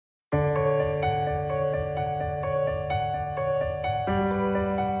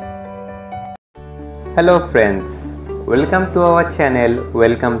Hello friends, welcome to our channel,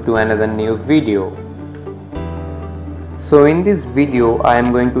 welcome to another new video. So in this video I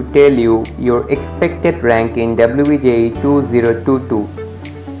am going to tell you your expected rank in Wbjee 2022.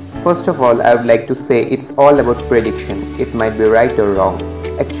 First of all, I would like to say it's all about prediction. It might be right or wrong.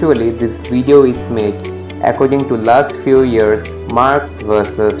 Actually this video is made according to last few years marks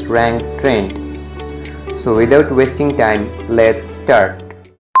versus rank trend. So without wasting time, let's start.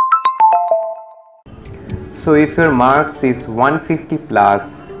 So if your marks is 150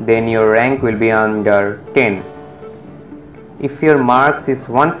 plus, then your rank will be under 10. If your marks is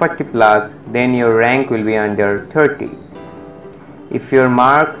 140 plus, then your rank will be under 30. If your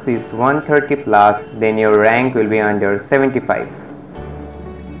marks is 130 plus, then your rank will be under 75.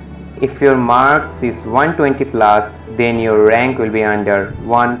 If your marks is 120 plus, then your rank will be under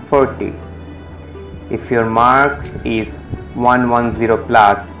 140. If your marks is 110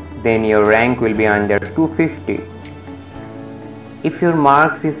 plus, then your rank will be under 250. If your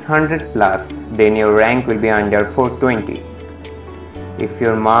marks is 100 plus, then your rank will be under 420. If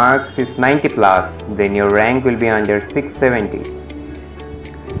your marks is 90 plus, then your rank will be under 670.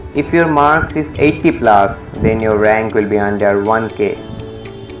 If your marks is 80 plus, then your rank will be under 1k.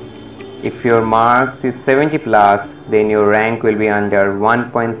 If your marks is 70 plus, then your rank will be under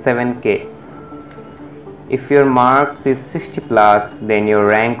 1.7k. If your marks is 60 plus, then your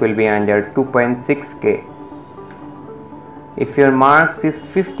rank will be under 2.6k. If your marks is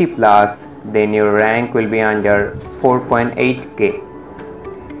 50 plus, then your rank will be under 4.8k.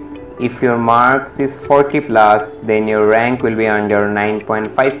 If your marks is 40 plus, then your rank will be under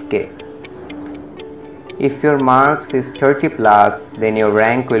 9.5k. If your marks is 30 plus, then your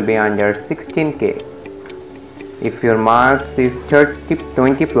rank will be under 16k. If your marks is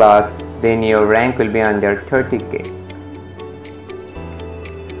 20 plus, then your rank will be under 30k.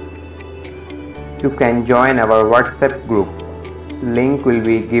 You can join our WhatsApp group. Link will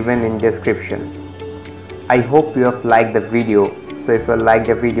be given in description. I hope you have liked the video. So if you like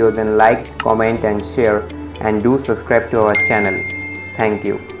the video, then like, comment and share, and do subscribe to our channel. Thank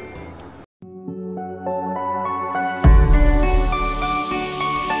you.